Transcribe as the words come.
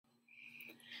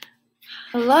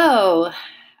Hello. I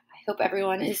hope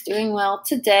everyone is doing well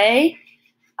today.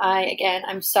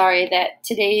 I'm sorry that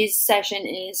today's session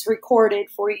is recorded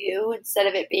for you instead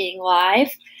of it being live.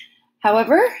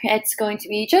 However, it's going to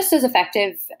be just as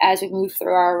effective as we move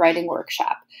through our writing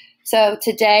workshop. So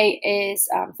today is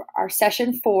our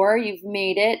session 4. You've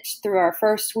made it through our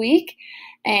first week.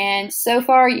 And so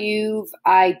far you've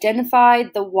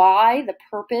identified the why, the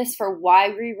purpose for why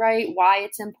we write, why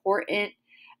it's important,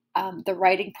 the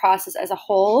writing process as a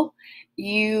whole.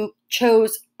 You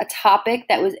chose a topic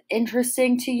that was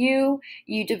interesting to you.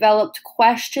 You developed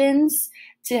questions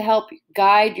to help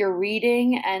guide your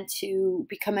reading and to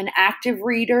become an active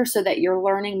reader so that you're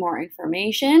learning more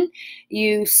information.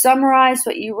 You summarized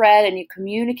what you read and you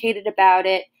communicated about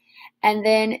it. And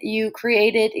then you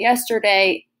created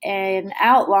yesterday an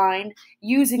outline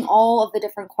using all of the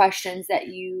different questions that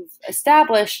you've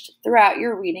established throughout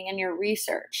your reading and your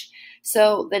research.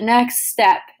 So the next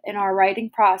step in our writing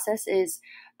process is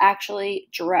actually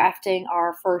drafting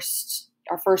our first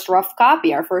rough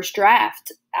copy, our first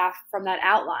draft from that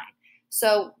outline.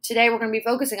 So today we're going to be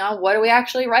focusing on what do we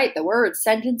actually write, the words,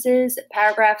 sentences,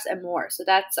 paragraphs, and more. So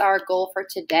that's our goal for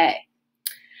today.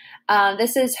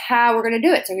 This is how we're going to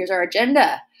do it. So here's our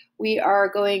agenda. We are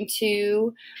going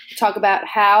to talk about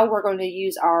how we're going to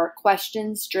use our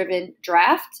questions-driven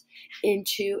draft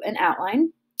into an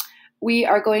outline. We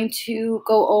are going to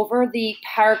go over the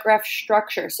paragraph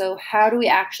structure. So how do we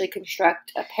actually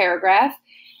construct a paragraph?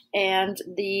 And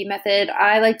the method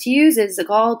I like to use is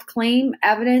called claim,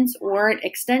 evidence, warrant,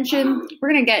 extension. We're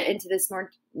going to get into this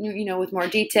more, with more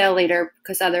detail later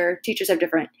because other teachers have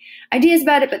different ideas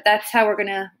about it, but that's how we're going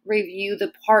to review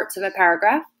the parts of a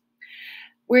paragraph.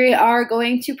 We are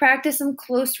going to practice some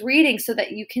close reading so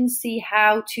that you can see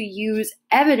how to use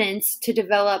evidence to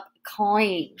develop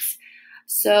claims.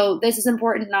 So this is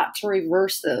important not to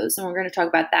reverse those, and we're going to talk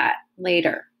about that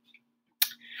later.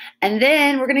 And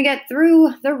then we're going to get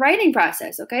through the writing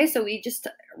process, okay? So we just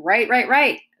write,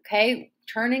 okay?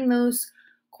 Turning those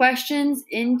questions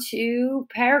into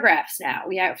paragraphs now.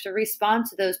 We have to respond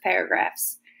to those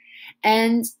paragraphs.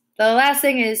 And the last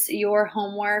thing is your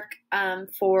homework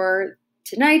for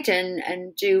tonight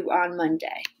and due on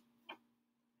Monday.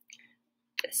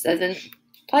 This doesn't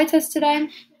apply to us today.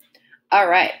 All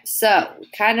right, so we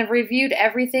kind of reviewed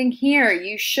everything here.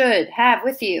 You should have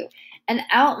with you an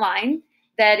outline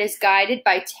that is guided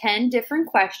by 10 different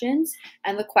questions.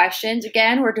 And the questions,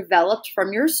 again, were developed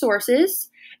from your sources.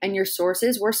 And your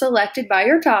sources were selected by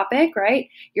your topic, right?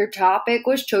 Your topic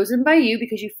was chosen by you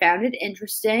because you found it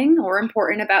interesting or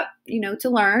important about, to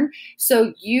learn.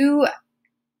 So you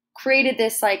created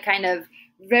this kind of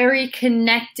very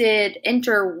connected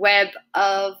interweb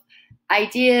of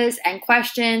ideas and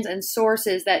questions and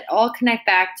sources that all connect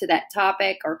back to that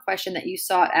topic or question that you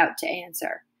sought out to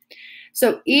answer.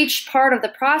 So each part of the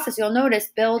process, you'll notice,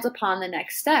 builds upon the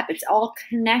next step. It's all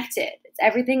connected.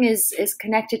 Everything is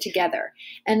connected together.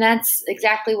 And that's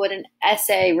exactly what an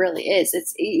essay really is.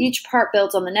 It's each part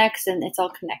builds on the next and it's all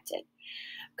connected.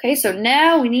 Okay, so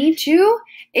now we need to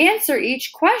answer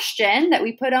each question that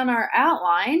we put on our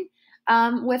outline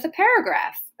with a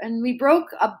paragraph. And we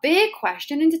broke a big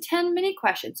question into 10 mini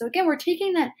questions. So again, we're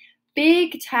taking that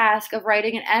big task of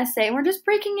writing an essay and we're just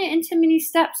breaking it into mini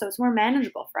steps so it's more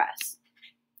manageable for us.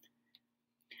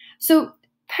 So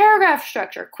paragraph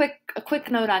structure, a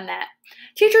quick note on that.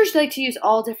 Teachers like to use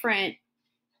all different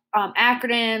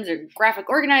acronyms or graphic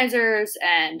organizers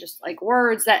and just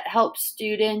words that help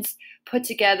students put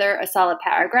together a solid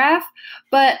paragraph.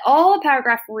 But all a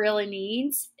paragraph really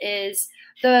needs is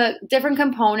the different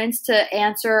components to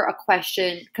answer a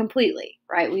question completely,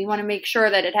 right? We want to make sure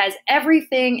that it has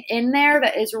everything in there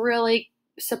that is really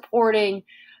supporting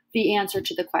the answer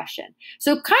to the question.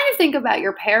 So kind of think about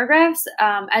your paragraphs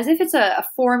as if it's a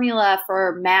formula for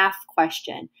a math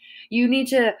question. You need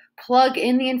to plug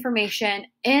in the information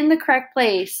in the correct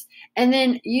place and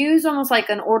then use almost like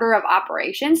an order of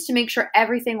operations to make sure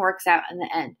everything works out in the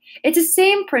end. It's the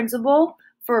same principle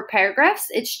for paragraphs.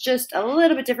 It's just a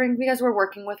little bit different because we're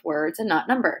working with words and not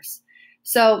numbers.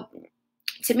 So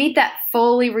to meet that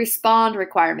fully respond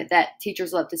requirement that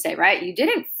teachers love to say, right? You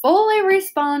didn't fully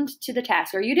respond to the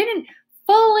task or you didn't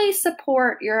fully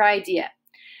support your idea.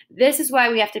 This is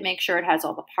why we have to make sure it has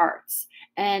all the parts.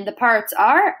 And the parts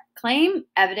are claim,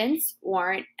 evidence,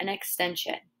 warrant, and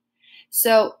extension.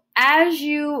 So as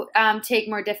you take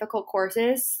more difficult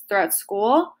courses throughout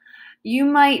school, you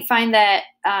might find that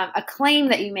a claim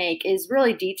that you make is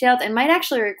really detailed and might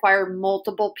actually require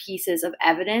multiple pieces of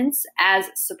evidence as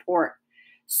support.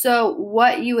 So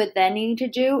what you would then need to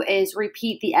do is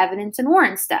repeat the evidence and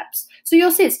warrant steps. So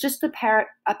you'll see it's just a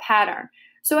pattern.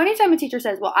 So anytime a teacher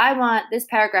says, well, I want this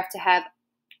paragraph to have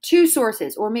two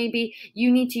sources, or maybe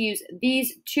you need to use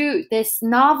this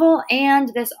novel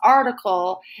and this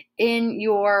article in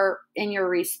your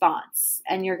response,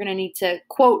 and you're going to need to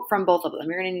quote from both of them.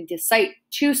 You're going to need to cite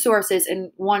two sources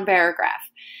in one paragraph.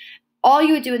 All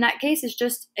you would do in that case is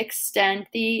just extend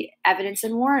the evidence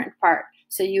and warrant part.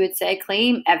 So you would say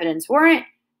claim, evidence, warrant,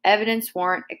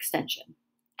 extension.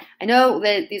 I know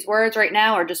that these words right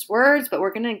now are just words, but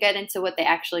we're going to get into what they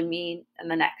actually mean in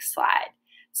the next slide.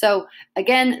 So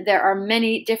again, there are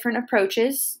many different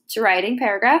approaches to writing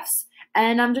paragraphs,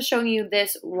 and I'm just showing you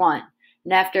this one.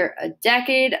 And after a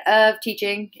decade of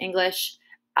teaching English,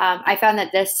 I found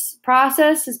that this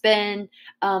process has been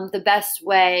the best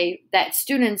way that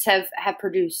students have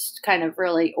produced kind of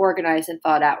really organized and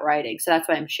thought out writing. So that's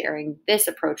why I'm sharing this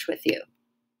approach with you.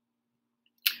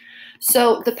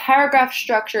 So the paragraph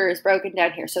structure is broken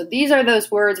down here. So these are those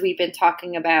words we've been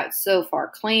talking about so far: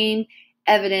 claim,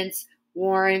 evidence,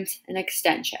 warrant, and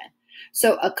extension.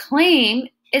 So a claim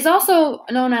is also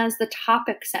known as the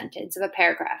topic sentence of a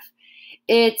paragraph.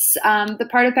 It's the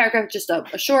part of the paragraph, just a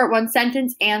short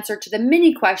one-sentence answer to the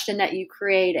mini question that you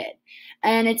created.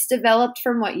 And it's developed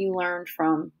from what you learned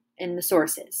from in the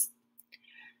sources.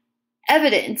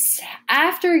 Evidence.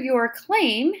 After your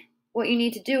claim, what you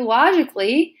need to do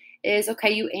logically is,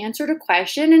 okay, you answered a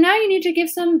question, and now you need to give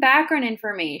some background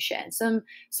information,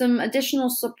 some additional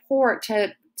support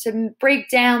to break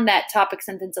down that topic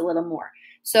sentence a little more.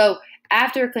 So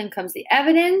after a claim comes the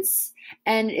evidence,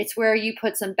 and it's where you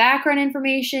put some background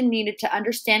information needed to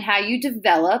understand how you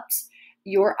developed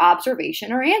your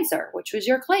observation or answer, which was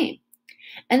your claim.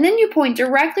 And then you point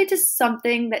directly to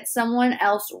something that someone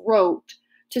else wrote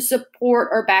to support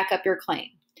or back up your claim.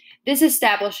 This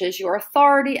establishes your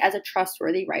authority as a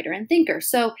trustworthy writer and thinker.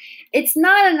 So it's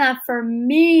not enough for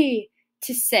me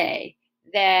to say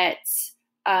that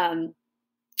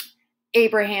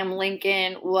Abraham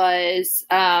Lincoln was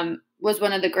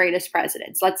one of the greatest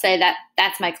presidents. Let's say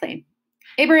that's my claim.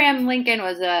 Abraham Lincoln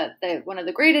was one of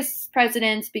the greatest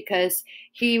presidents because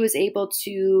he was able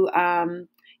to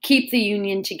keep the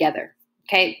Union together.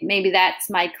 Okay, maybe that's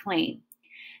my claim.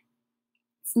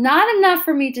 It's not enough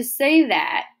for me to say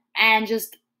that and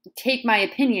just take my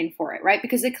opinion for it, right?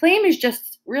 Because the claim is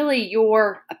just really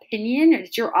your opinion.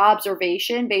 It's your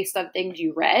observation based on things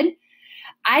you read.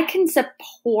 I can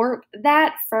support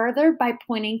that further by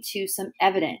pointing to some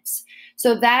evidence.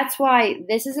 So that's why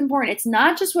this is important. It's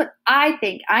not just what I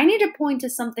think. I need to point to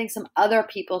something some other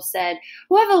people said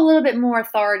who have a little bit more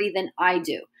authority than I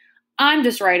do. I'm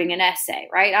just writing an essay,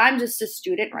 right? I'm just a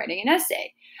student writing an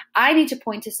essay. I need to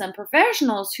point to some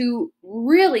professionals who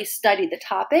really study the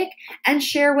topic and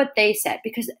share what they said,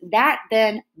 because that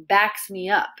then backs me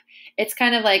up. It's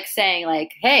kind of like saying,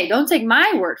 like, hey, don't take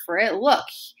my word for it. Look,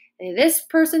 this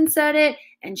person said it,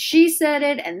 and she said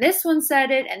it, and this one said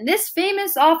it, and this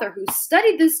famous author who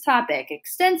studied this topic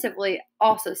extensively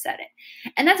also said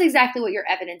it. And that's exactly what your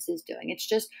evidence is doing. It's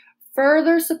just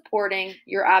further supporting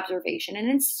your observation, and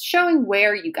it's showing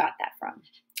where you got that from.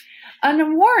 A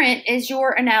warrant is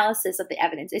your analysis of the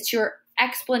evidence. It's your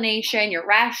explanation, your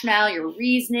rationale, your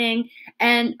reasoning,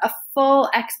 and a full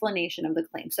explanation of the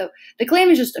claim. So the claim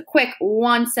is just a quick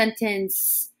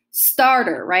one-sentence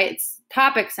starter, right? It's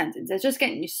topic sentence. It's just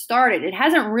getting you started. It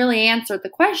hasn't really answered the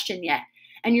question yet.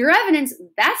 And your evidence,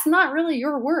 that's not really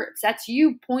your words. That's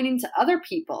you pointing to other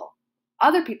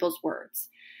people's words.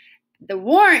 The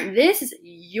warrant, this is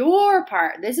your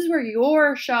part. This is where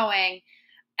you're showing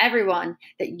everyone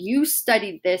that you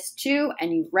studied this too,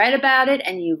 and you've read about it,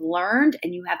 and you've learned,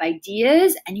 and you have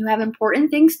ideas, and you have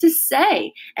important things to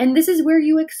say. And this is where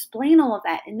you explain all of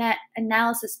that in that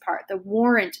analysis part, the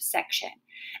warrant section.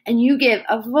 And you give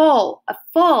a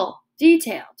full,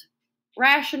 detailed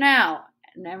rationale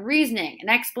and then reasoning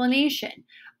and explanation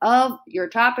of your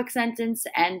topic sentence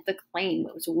and the claim,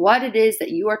 what it is that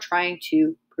you are trying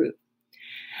to prove.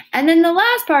 And then the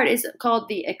last part is called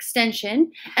the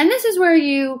extension. And this is where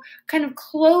you kind of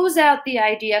close out the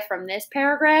idea from this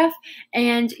paragraph,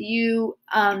 and you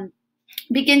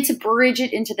begin to bridge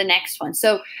it into the next one.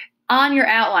 So on your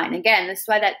outline, again, this is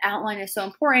why that outline is so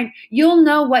important, you'll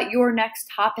know what your next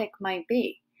topic might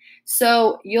be.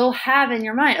 So you'll have in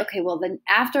your mind, okay, well then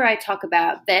after I talk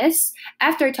about this,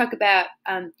 after I talk about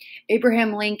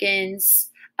Abraham Lincoln's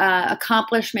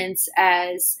accomplishments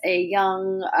as a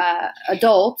young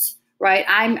adult, right?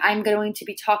 I'm going to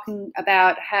be talking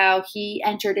about how he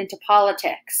entered into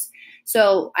politics.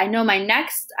 So I know my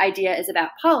next idea is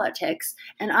about politics,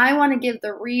 and I want to give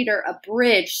the reader a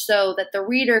bridge so that the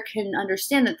reader can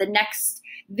understand that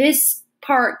this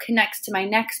part connects to my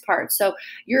next part. So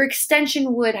your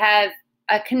extension would have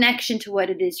a connection to what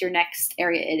it is your next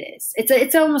area it is.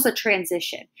 It's almost a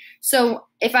transition. So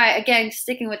if I, again,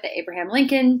 sticking with the Abraham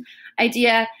Lincoln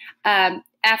idea,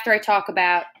 after I talk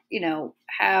about,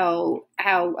 how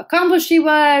accomplished he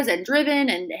was and driven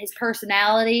and his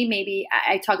personality, maybe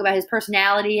I talk about his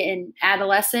personality in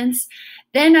adolescence,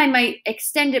 then I might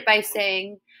extend it by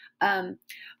saying,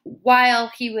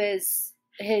 while he was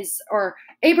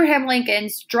Abraham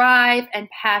Lincoln's drive and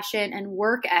passion and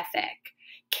work ethic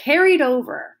carried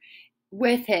over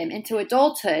with him into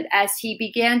adulthood as he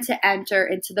began to enter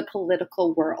into the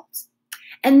political world.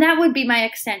 And that would be my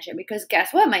extension, because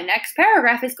guess what? My next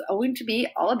paragraph is going to be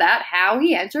all about how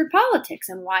he entered politics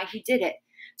and why he did it.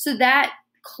 So that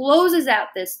closes out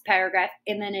this paragraph,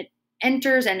 and then it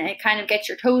enters and it kind of gets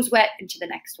your toes wet into the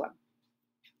next one.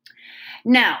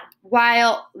 Now,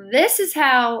 while this is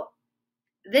the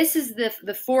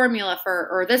formula for,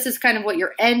 or this is kind of what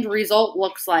your end result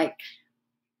looks like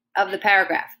of the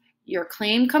paragraph. Your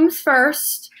claim comes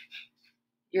first,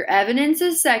 your evidence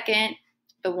is second,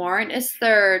 the warrant is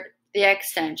third, the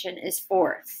extension is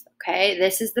fourth. Okay,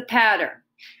 this is the pattern.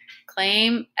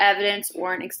 Claim, evidence,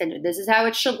 warrant, extension. This is how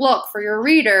it should look for your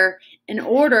reader in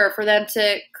order for them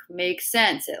to make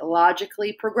sense. It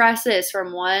logically progresses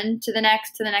from one to the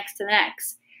next, to the next, to the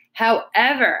next.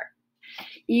 However,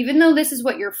 even though this is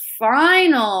what your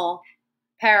final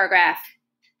paragraph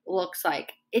looks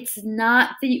like, it's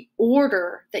not the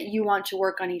order that you want to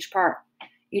work on each part.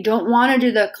 You don't want to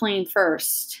do the claim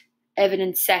first,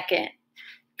 evidence second.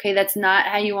 Okay, that's not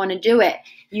how you want to do it.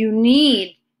 You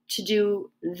need to do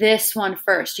this one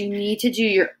first. You need to do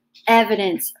your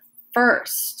evidence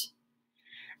first.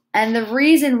 And the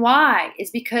reason why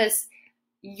is because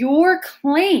your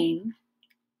claim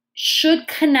should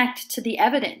connect to the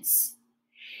evidence.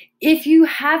 If you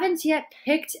haven't yet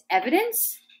picked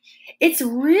evidence, it's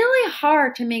really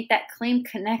hard to make that claim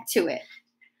connect to it.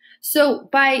 So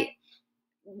by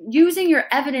using your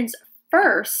evidence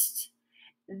first,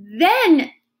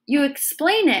 then you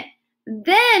explain it,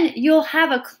 then you'll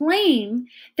have a claim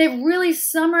that really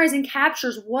summarizes and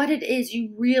captures what it is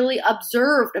you really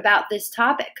observed about this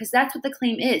topic, because that's what the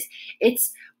claim is.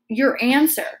 It's your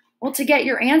answer. Well, to get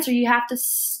your answer, you have to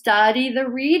study the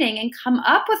reading and come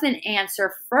up with an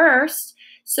answer first.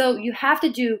 So you have to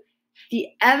do the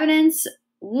evidence,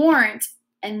 warrant,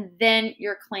 and then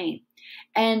your claim.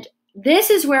 And this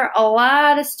is where a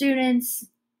lot of students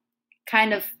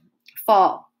kind of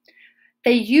fall.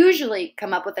 They usually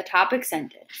come up with a topic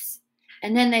sentence,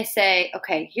 and then they say,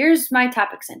 okay, here's my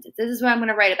topic sentence. This is what I'm going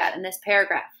to write about in this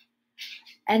paragraph.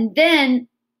 And then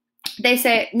they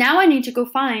say, now I need to go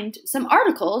find some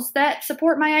articles that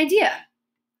support my idea.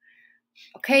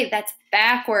 Okay, that's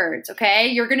backwards, okay?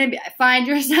 You're going to find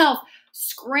yourself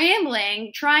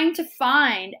scrambling, trying to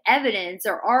find evidence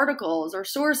or articles or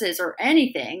sources or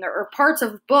anything or parts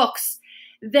of books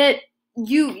that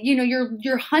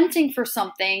you're hunting for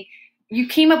something. You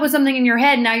came up with something in your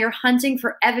head, now you're hunting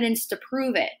for evidence to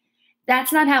prove it.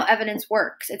 That's not how evidence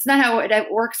works. It's not how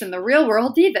it works in the real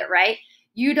world either, right?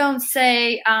 You don't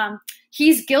say,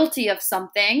 he's guilty of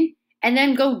something, and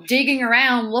then go digging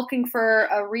around looking for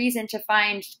a reason to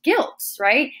find guilt,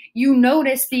 right? You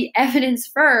notice the evidence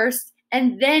first,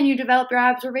 and then you develop your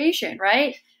observation,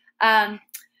 right?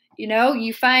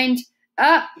 You find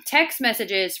text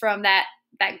messages from that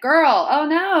girl. Oh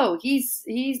no, he's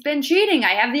been cheating.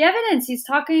 I have the evidence. He's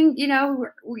talking,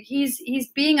 he's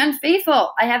being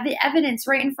unfaithful. I have the evidence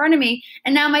right in front of me.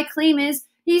 And now my claim is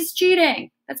he's cheating.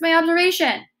 That's my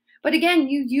observation. But again,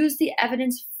 you use the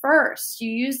evidence first. You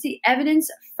use the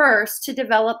evidence first to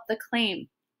develop the claim.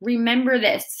 Remember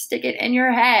this, stick it in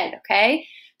your head, okay?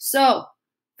 So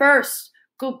first,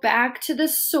 go back to the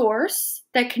source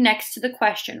that connects to the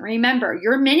question. Remember,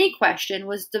 your mini question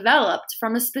was developed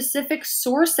from a specific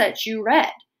source that you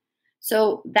read.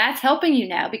 So that's helping you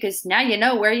now, because now you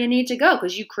know where you need to go,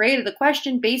 because you created the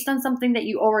question based on something that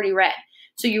you already read.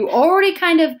 So you already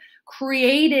kind of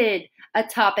created a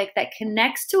topic that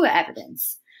connects to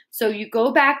evidence. So you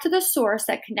go back to the source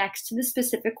that connects to the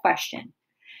specific question.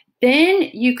 Then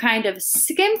you kind of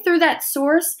skim through that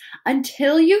source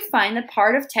until you find the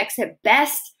part of text that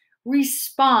best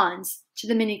responds to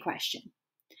the mini question.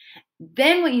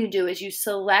 Then what you do is you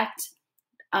select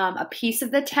a piece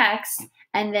of the text,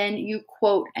 and then you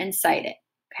quote and cite it.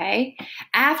 Okay?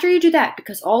 After you do that,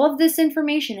 because all of this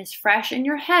information is fresh in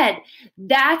your head,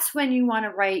 that's when you want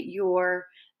to write your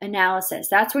analysis.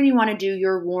 That's when you want to do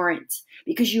your warrant,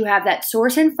 because you have that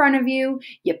source in front of you,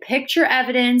 you picked your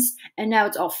evidence, and now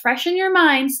it's all fresh in your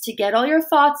minds to get all your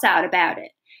thoughts out about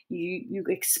it. You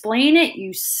explain it,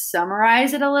 you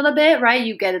summarize it a little bit, right?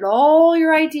 You get all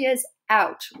your ideas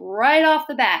out right off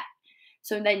the bat.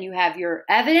 So then you have your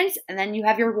evidence and then you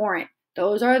have your warrant.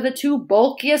 Those are the two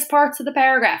bulkiest parts of the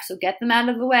paragraph, so get them out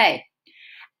of the way.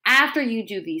 After you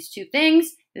do these two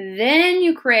things, then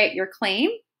you create your claim,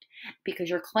 because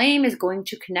your claim is going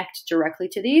to connect directly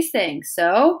to these things.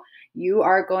 So you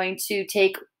are going to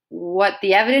take what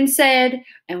the evidence said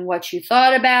and what you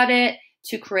thought about it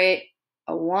to create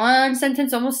a one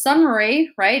sentence, almost summary,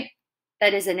 right?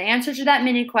 That is an answer to that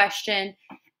mini question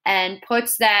and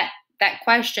puts that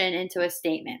question into a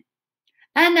statement.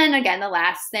 And then again, the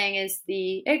last thing is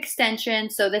the extension.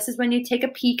 So this is when you take a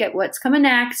peek at what's coming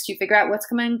next, you figure out what's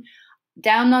coming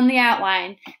down on the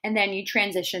outline, and then you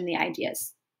transition the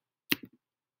ideas.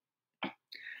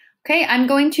 Okay, I'm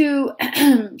going to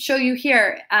show you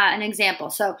here an example.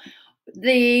 So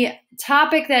the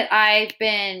topic that I've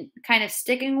been kind of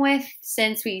sticking with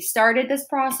since we started this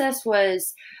process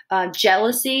was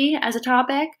jealousy as a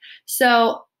topic.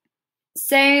 So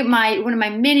say one of my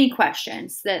mini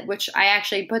questions, which I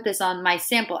actually put this on my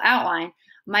sample outline.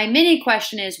 My mini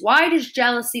question is, why does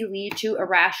jealousy lead to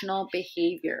irrational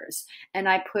behaviors? And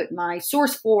I put my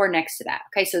source 4 next to that.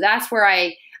 Okay, so that's where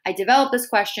I developed this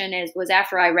question, was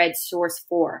after I read source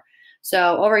 4.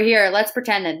 So over here, let's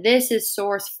pretend that this is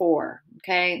source 4,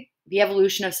 okay? The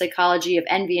evolution of psychology of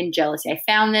envy and jealousy. I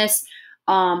found this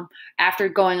after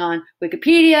going on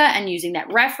Wikipedia and using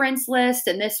that reference list,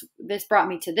 and this brought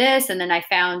me to this, and then I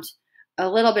found a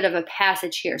little bit of a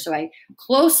passage here. So I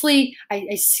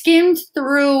skimmed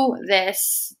through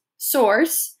this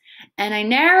source, and I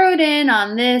narrowed in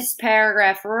on this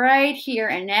paragraph right here,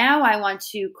 and now I want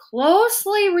to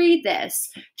closely read this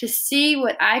to see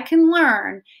what I can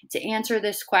learn to answer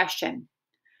this question.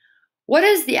 What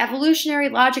is the evolutionary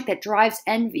logic that drives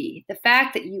envy? The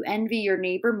fact that you envy your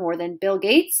neighbor more than Bill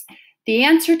Gates? The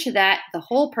answer to that, the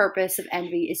whole purpose of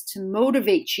envy, is to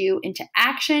motivate you into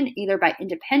action, either by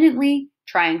independently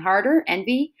trying harder,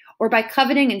 envy, or by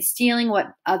coveting and stealing what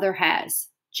other has,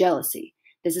 jealousy.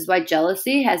 This is why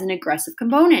jealousy has an aggressive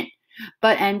component,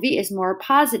 but envy is more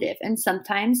positive and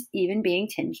sometimes even being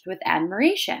tinged with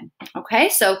admiration. Okay,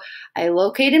 so I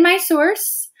located my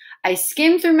source. I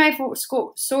skimmed through my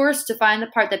source to find the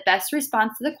part that best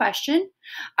responds to the question.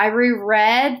 I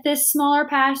reread this smaller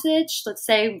passage, let's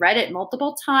say read it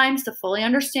multiple times to fully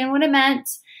understand what it meant.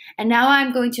 And now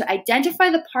I'm going to identify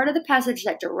the part of the passage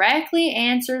that directly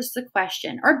answers the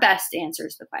question or best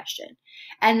answers the question.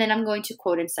 And then I'm going to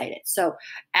quote and cite it. So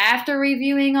after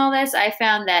reviewing all this, I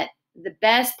found that the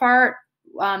best part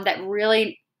that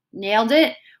really nailed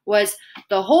it was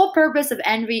the whole purpose of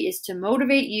envy is to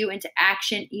motivate you into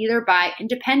action, either by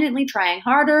independently trying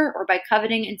harder or by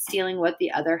coveting and stealing what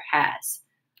the other has.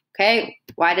 Okay,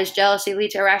 why does jealousy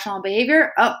lead to irrational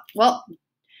behavior? Oh, well,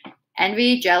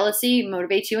 envy, jealousy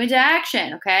motivates you into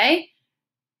action, okay?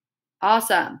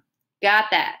 Awesome, got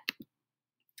that.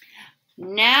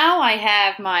 Now I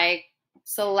have my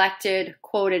selected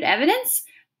quoted evidence.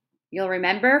 You'll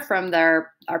remember from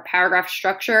our paragraph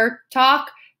structure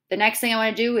talk, the next thing I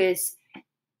want to do is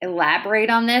elaborate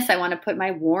on this. I want to put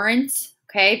my warrant,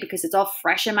 okay, because it's all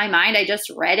fresh in my mind. I just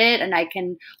read it and I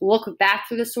can look back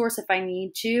through the source if I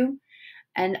need to.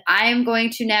 And I'm going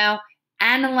to now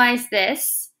analyze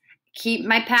this, keep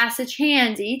my passage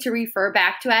handy to refer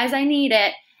back to as I need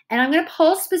it. And I'm going to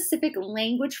pull specific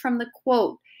language from the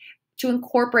quote to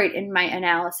incorporate in my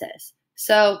analysis.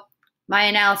 So my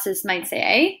analysis might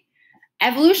say,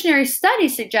 evolutionary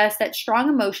studies suggest that strong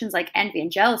emotions like envy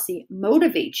and jealousy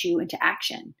motivate you into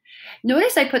action.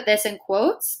 Notice I put this in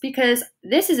quotes because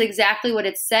this is exactly what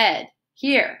it said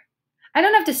here. I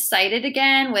don't have to cite it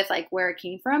again with like where it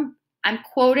came from. I'm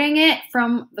quoting it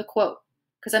from the quote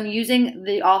because I'm using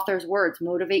the author's words,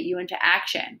 motivate you into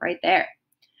action, right there.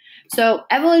 So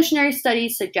evolutionary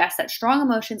studies suggest that strong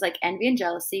emotions like envy and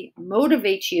jealousy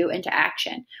motivate you into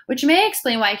action, which may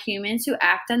explain why humans who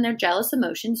act on their jealous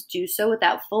emotions do so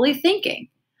without fully thinking.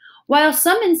 While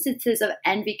some instances of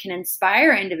envy can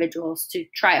inspire individuals to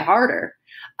try harder,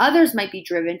 others might be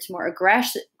driven to more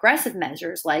aggressive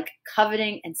measures like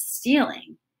coveting and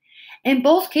stealing. In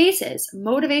both cases,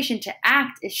 motivation to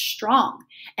act is strong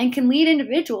and can lead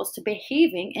individuals to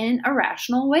behaving in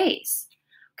irrational ways.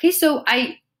 Okay, so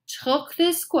I took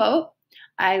this quote,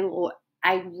 I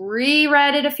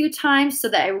reread it a few times so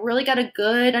that I really got a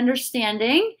good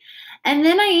understanding. And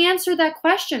then I answered that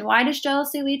question, why does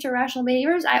jealousy lead to irrational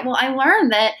behaviors? I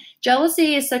learned that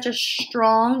jealousy is such a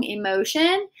strong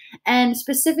emotion, and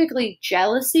specifically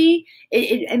jealousy,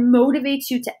 it motivates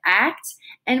you to act.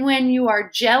 And when you are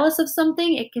jealous of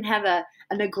something, it can have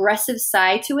an aggressive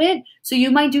side to it. So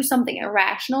you might do something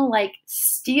irrational like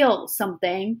steal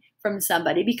something from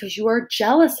somebody because you are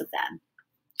jealous of them.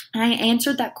 And I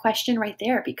answered that question right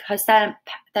there because that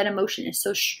emotion is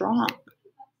so strong.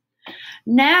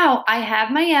 Now I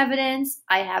have my evidence,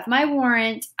 I have my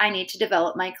warrant, I need to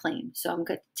develop my claim. So I'm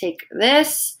going to take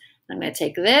this, I'm going to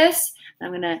take this, and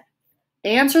I'm going to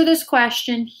answer this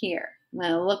question here. I'm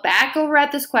going to look back over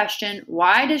at this question.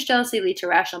 Why does jealousy lead to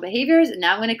irrational behaviors? And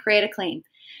now I'm going to create a claim.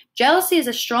 Jealousy is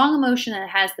a strong emotion that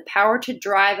has the power to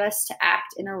drive us to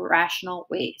act in irrational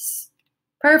ways.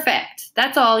 Perfect.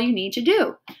 That's all you need to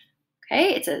do.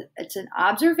 Okay, it's an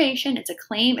observation, it's a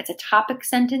claim, it's a topic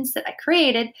sentence that I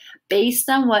created based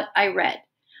on what I read.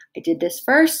 I did this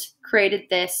first, created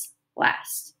this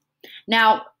last.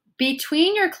 Now,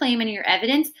 between your claim and your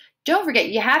evidence, don't forget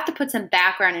you have to put some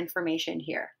background information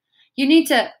here. You need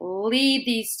to lead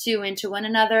these two into one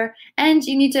another, and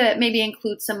you need to maybe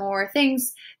include some more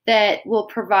things that will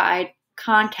provide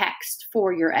context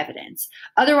for your evidence.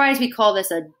 Otherwise, we call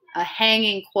this a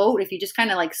hanging quote if you just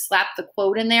kind of like slap the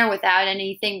quote in there without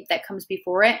anything that comes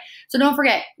before it. So don't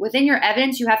forget, within your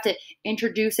evidence, you have to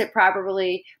introduce it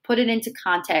properly, put it into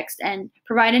context, and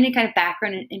provide any kind of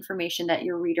background information that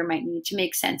your reader might need to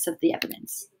make sense of the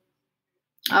evidence.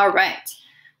 All right.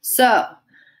 So,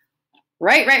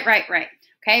 right.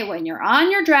 Okay, when you're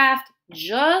on your draft,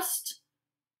 just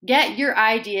get your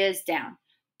ideas down.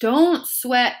 Don't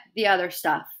sweat the other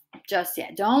stuff just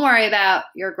yet. Don't worry about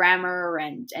your grammar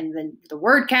and the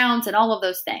word counts and all of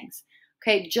those things.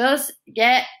 Okay, just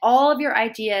get all of your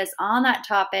ideas on that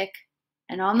topic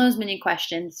and on those mini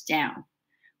questions down.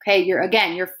 Okay,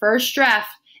 your first draft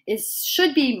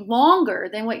should be longer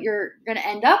than what you're going to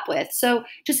end up with. So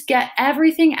just get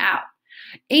everything out.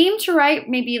 Aim to write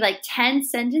maybe like 10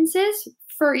 sentences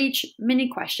for each mini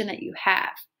question that you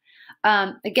have.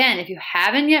 Again, if you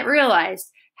haven't yet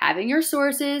realized, having your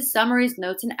sources, summaries,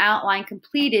 notes, and outline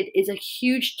completed is a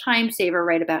huge time saver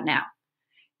right about now.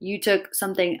 You took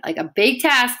something like a big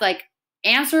task, like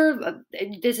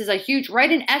this is a huge,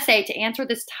 write an essay to answer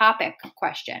this topic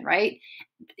question, right?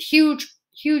 Huge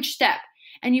step.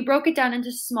 And you broke it down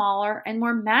into smaller and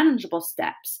more manageable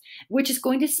steps, which is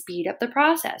going to speed up the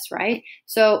process, right?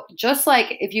 So just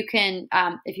like if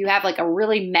you have like a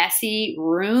really messy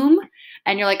room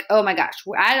and you're like, oh my gosh,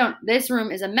 this room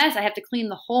is a mess. I have to clean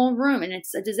the whole room and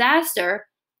it's a disaster.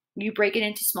 You break it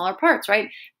into smaller parts, right?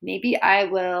 Maybe I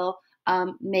will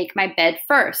make my bed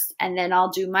first, and then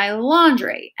I'll do my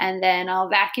laundry, and then I'll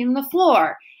vacuum the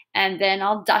floor, and then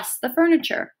I'll dust the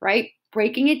furniture, right?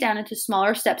 Breaking it down into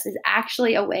smaller steps is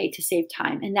actually a way to save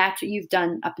time, and that's what you've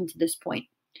done up until this point.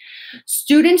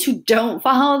 Students who don't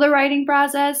follow the writing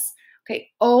process,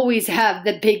 always have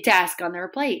the big task on their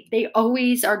plate. They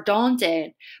always are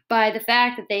daunted by the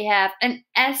fact that they have an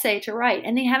essay to write,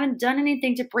 and they haven't done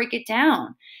anything to break it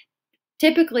down.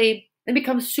 Typically, they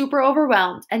become super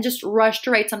overwhelmed and just rush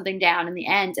to write something down in the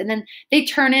end. And then they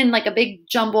turn in like a big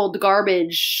jumbled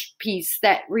garbage piece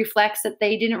that reflects that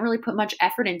they didn't really put much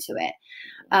effort into it.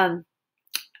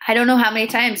 I don't know how many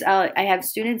times I have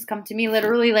students come to me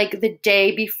literally like the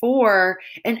day before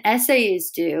an essay is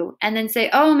due and then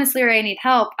say, oh, Miss Leary, I need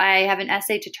help. I have an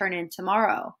essay to turn in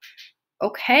tomorrow.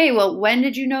 Okay, well, when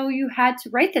did you know you had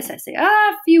to write this essay?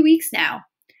 A few weeks now.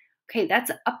 Okay, that's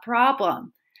a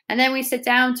problem. And then we sit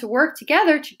down to work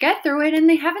together to get through it, and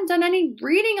they haven't done any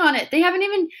reading on it. They haven't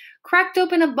even cracked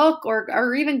open a book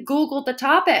or even Googled the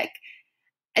topic.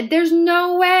 There's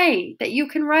no way that you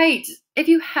can write if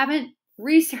you haven't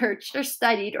researched or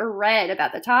studied or read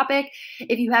about the topic,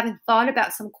 if you haven't thought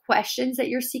about some questions that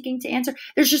you're seeking to answer.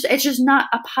 It's just not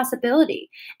a possibility.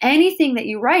 Anything that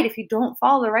you write, if you don't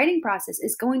follow the writing process,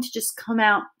 is going to just come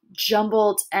out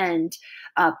jumbled and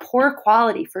poor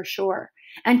quality for sure.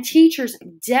 And teachers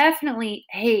definitely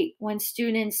hate when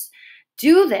students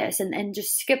do this and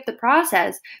just skip the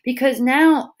process, because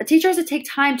now a teacher has to take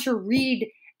time to read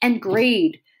and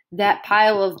grade that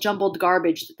pile of jumbled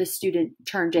garbage that the student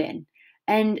turned in.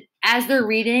 And as they're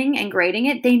reading and grading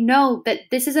it, they know that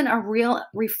this isn't a real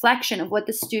reflection of what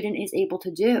the student is able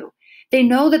to do. They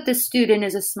know that this student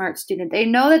is a smart student. They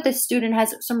know that this student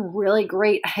has some really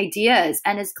great ideas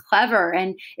and is clever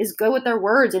and is good with their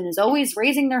words and is always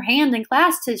raising their hand in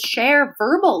class to share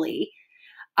verbally.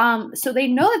 So they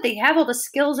know that they have all the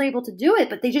skills able to do it,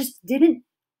 but they just didn't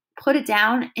put it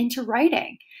down into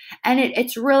writing. And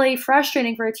it's really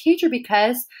frustrating for a teacher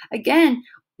because, again,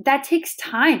 that takes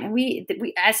time. And we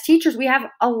as teachers, we have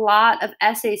a lot of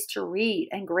essays to read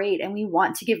and grade, and we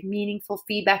want to give meaningful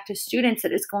feedback to students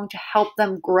that is going to help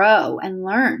them grow and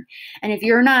learn. And if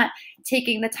you're not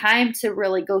taking the time to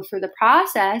really go through the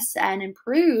process and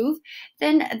improve,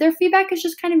 then their feedback is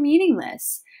just kind of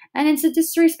meaningless. And it's a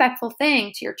disrespectful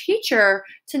thing to your teacher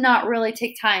to not really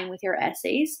take time with your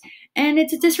essays. And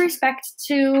it's a disrespect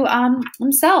to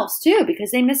themselves too,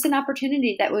 because they missed an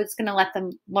opportunity that was going to let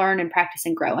them learn and practice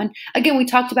and grow. And again, we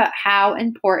talked about how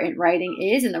important writing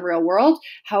is in the real world,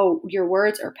 how your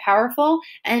words are powerful,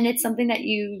 and it's something that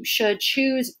you should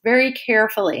choose very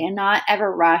carefully and not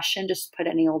ever rush and just put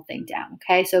any old thing down.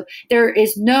 Okay, so there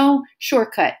is no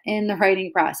shortcut in the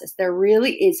writing process. There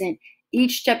really isn't.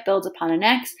 Each step builds upon the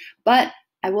next, but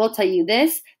I will tell you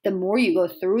this, the more you go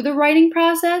through the writing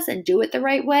process and do it the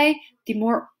right way, the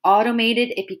more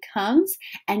automated it becomes,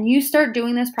 and you start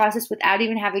doing this process without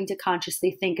even having to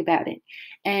consciously think about it.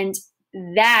 And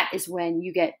that is when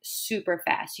you get super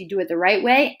fast. You do it the right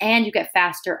way and you get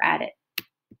faster at it.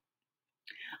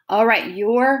 All right,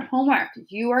 your homework.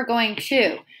 You are going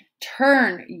to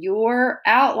turn your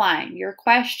outline, your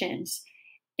questions,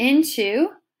 into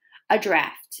a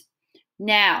draft.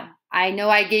 Now, I know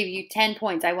I gave you 10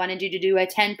 points. I wanted you to do a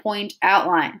 10-point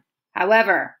outline.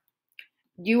 However,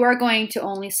 you are going to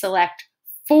only select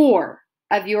 4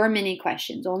 of your mini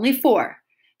questions, only 4.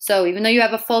 So even though you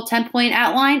have a full 10-point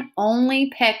outline,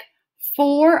 only pick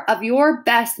 4 of your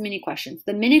best mini questions,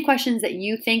 the mini questions that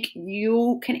you think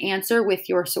you can answer with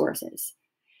your sources.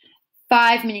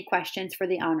 5 mini questions for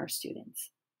the honor students.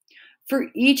 For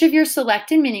each of your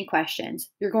selected mini questions,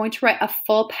 you're going to write a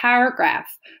full paragraph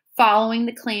following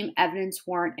the claim evidence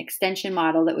warrant extension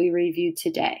model that we reviewed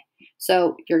today.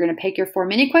 So you're going to pick your 4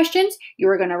 mini questions, you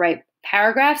are going to write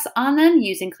paragraphs on them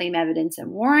using claim evidence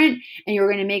and warrant, and you're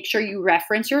going to make sure you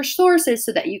reference your sources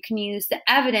so that you can use the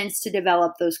evidence to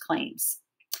develop those claims.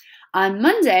 On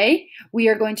Monday, we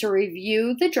are going to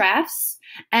review the drafts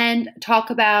and talk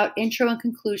about intro and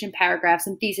conclusion paragraphs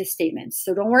and thesis statements.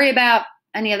 So don't worry about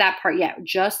any of that part yet,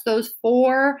 just those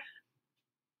 4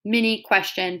 mini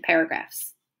question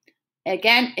paragraphs.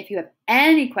 Again, if you have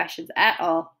any questions at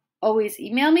all, always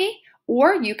email me,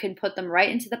 or you can put them right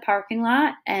into the parking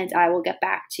lot and I will get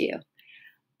back to you.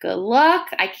 Good luck.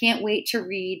 I can't wait to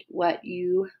read what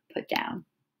you put down.